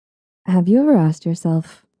Have you ever asked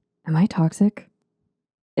yourself, am I toxic?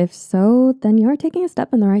 If so, then you're taking a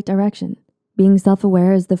step in the right direction. Being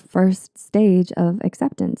self-aware is the first stage of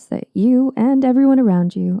acceptance that you and everyone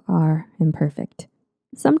around you are imperfect.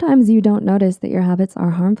 Sometimes you don't notice that your habits are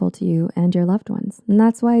harmful to you and your loved ones, and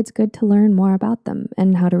that's why it's good to learn more about them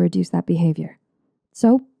and how to reduce that behavior.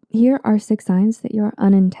 So here are 6 signs that you're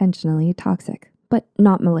unintentionally toxic, but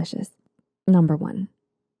not malicious. Number 1,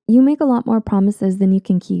 you make a lot more promises than you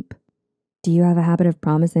can keep. Do you have a habit of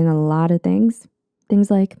promising a lot of things? Things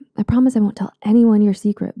like, I promise I won't tell anyone your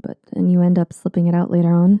secret, but then you end up slipping it out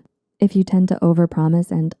later on. If you tend to overpromise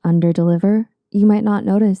and underdeliver, you might not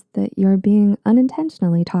notice that you're being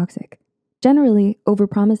unintentionally toxic. Generally,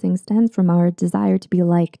 overpromising stems from our desire to be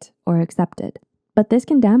liked or accepted, but this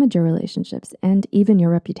can damage your relationships and even your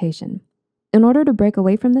reputation. In order to break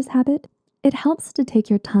away from this habit, it helps to take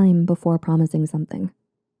your time before promising something.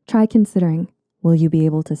 Try considering, will you be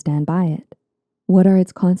able to stand by it? What are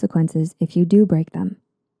its consequences if you do break them?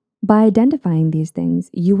 By identifying these things,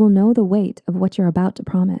 you will know the weight of what you're about to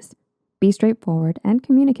promise. Be straightforward and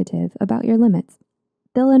communicative about your limits.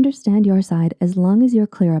 They'll understand your side as long as you're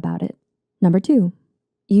clear about it. Number 2,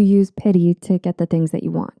 you use pity to get the things that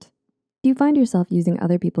you want. Do you find yourself using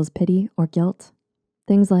other people's pity or guilt?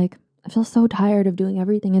 Things like, I feel so tired of doing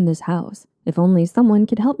everything in this house. If only someone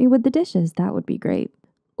could help me with the dishes, that would be great.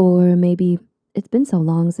 Or maybe, it's been so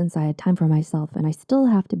long since I had time for myself and I still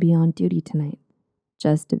have to be on duty tonight.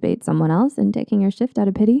 Just to bait someone else and taking your shift out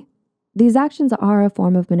of pity? These actions are a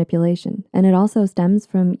form of manipulation, and it also stems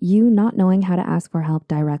from you not knowing how to ask for help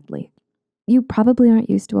directly. You probably aren't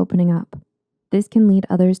used to opening up. This can lead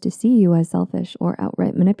others to see you as selfish or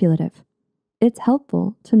outright manipulative. It's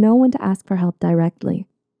helpful to know when to ask for help directly.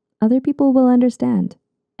 Other people will understand.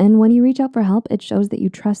 And when you reach out for help, it shows that you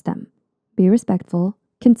trust them. Be respectful,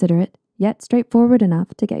 considerate, yet straightforward enough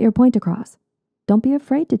to get your point across. Don't be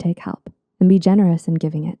afraid to take help and be generous in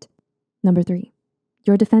giving it. Number 3,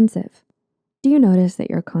 you're defensive. Do you notice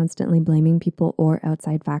that you're constantly blaming people or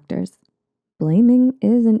outside factors? Blaming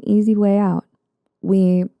is an easy way out.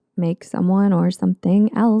 We make someone or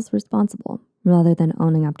something else responsible rather than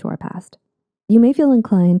owning up to our past. You may feel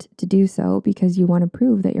inclined to do so because you want to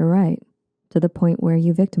prove that you're right, to the point where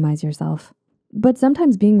you victimize yourself. But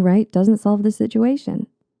sometimes being right doesn't solve the situation.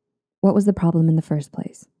 What was the problem in the first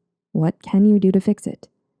place? What can you do to fix it?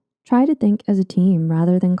 Try to think as a team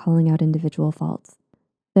rather than calling out individual faults.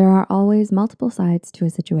 There are always multiple sides to a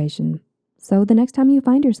situation. So the next time you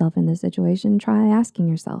find yourself in this situation, try asking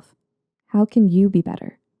yourself, how can you be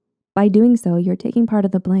better? By doing so, you're taking part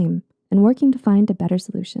of the blame and working to find a better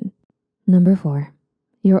solution. Number 4,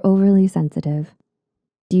 you're overly sensitive.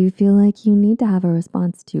 Do you feel like you need to have a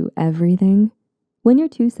response to everything? When you're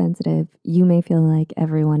too sensitive, you may feel like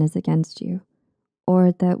everyone is against you,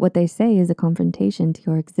 or that what they say is a confrontation to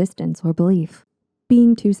your existence or belief.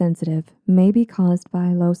 Being too sensitive may be caused by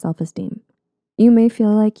low self-esteem. You may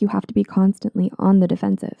feel like you have to be constantly on the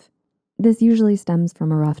defensive. This usually stems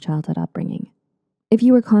from a rough childhood upbringing. If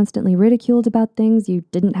you were constantly ridiculed about things you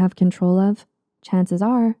didn't have control of, chances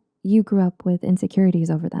are you grew up with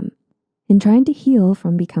insecurities over them. In trying to heal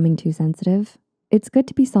from becoming too sensitive, it's good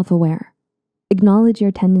to be self-aware. Acknowledge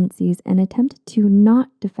your tendencies and attempt to not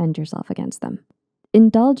defend yourself against them.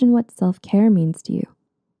 Indulge in what self-care means to you.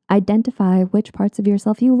 Identify which parts of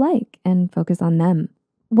yourself you like and focus on them.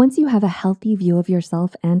 Once you have a healthy view of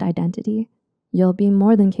yourself and identity, you'll be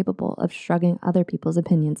more than capable of shrugging other people's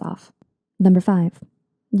opinions off. Number 5,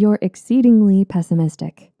 you're exceedingly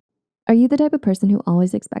pessimistic. Are you the type of person who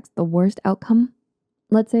always expects the worst outcome?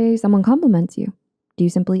 Let's say someone compliments you. Do you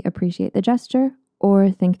simply appreciate the gesture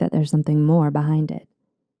or think that there's something more behind it?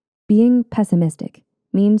 Being pessimistic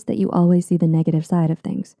means that you always see the negative side of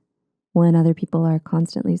things. When other people are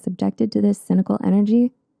constantly subjected to this cynical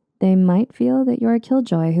energy, they might feel that you're a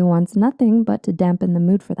killjoy who wants nothing but to dampen the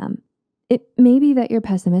mood for them. It may be that you're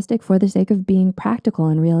pessimistic for the sake of being practical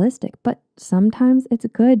and realistic, but sometimes it's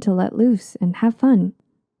good to let loose and have fun.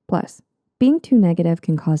 Plus, being too negative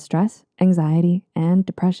can cause stress, anxiety, and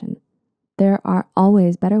depression. There are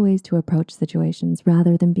always better ways to approach situations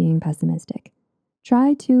rather than being pessimistic.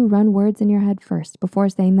 Try to run words in your head first before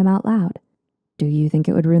saying them out loud. Do you think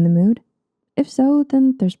it would ruin the mood? If so,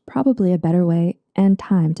 then there's probably a better way and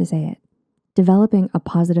time to say it. Developing a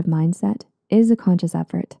positive mindset is a conscious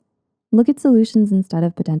effort. Look at solutions instead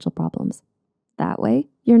of potential problems. That way,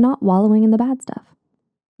 you're not wallowing in the bad stuff.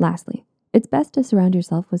 Lastly, it's best to surround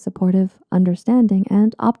yourself with supportive, understanding,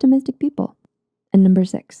 and optimistic people. And number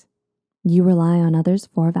 6, you rely on others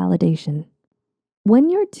for validation.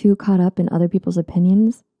 When you're too caught up in other people's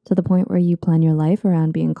opinions to the point where you plan your life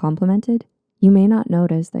around being complimented, you may not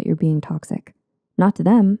notice that you're being toxic. Not to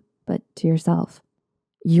them, but to yourself.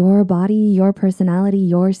 Your body, your personality,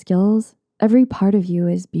 your skills, every part of you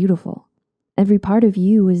is beautiful. Every part of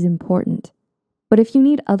you is important. But if you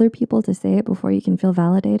need other people to say it before you can feel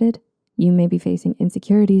validated, you may be facing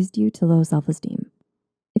insecurities due to low self-esteem.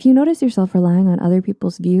 If you notice yourself relying on other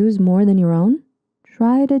people's views more than your own,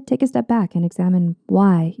 try to take a step back and examine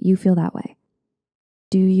why you feel that way.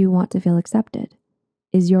 Do you want to feel accepted?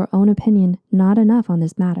 Is your own opinion not enough on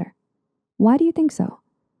this matter? Why do you think so?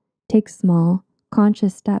 Take small,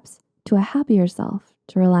 conscious steps to a happier self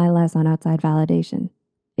to rely less on outside validation.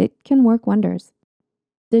 It can work wonders.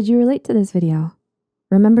 Did you relate to this video?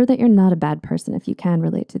 Remember that you're not a bad person if you can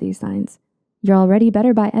relate to these signs. You're already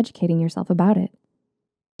better by educating yourself about it.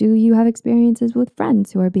 Do you have experiences with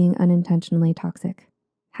friends who are being unintentionally toxic?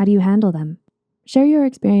 How do you handle them? Share your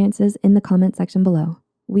experiences in the comment section below.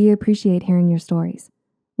 We appreciate hearing your stories.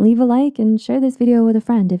 Leave a like and share this video with a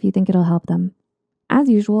friend if you think it'll help them. As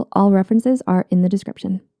usual, all references are in the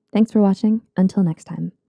description. Thanks for watching. Until next time.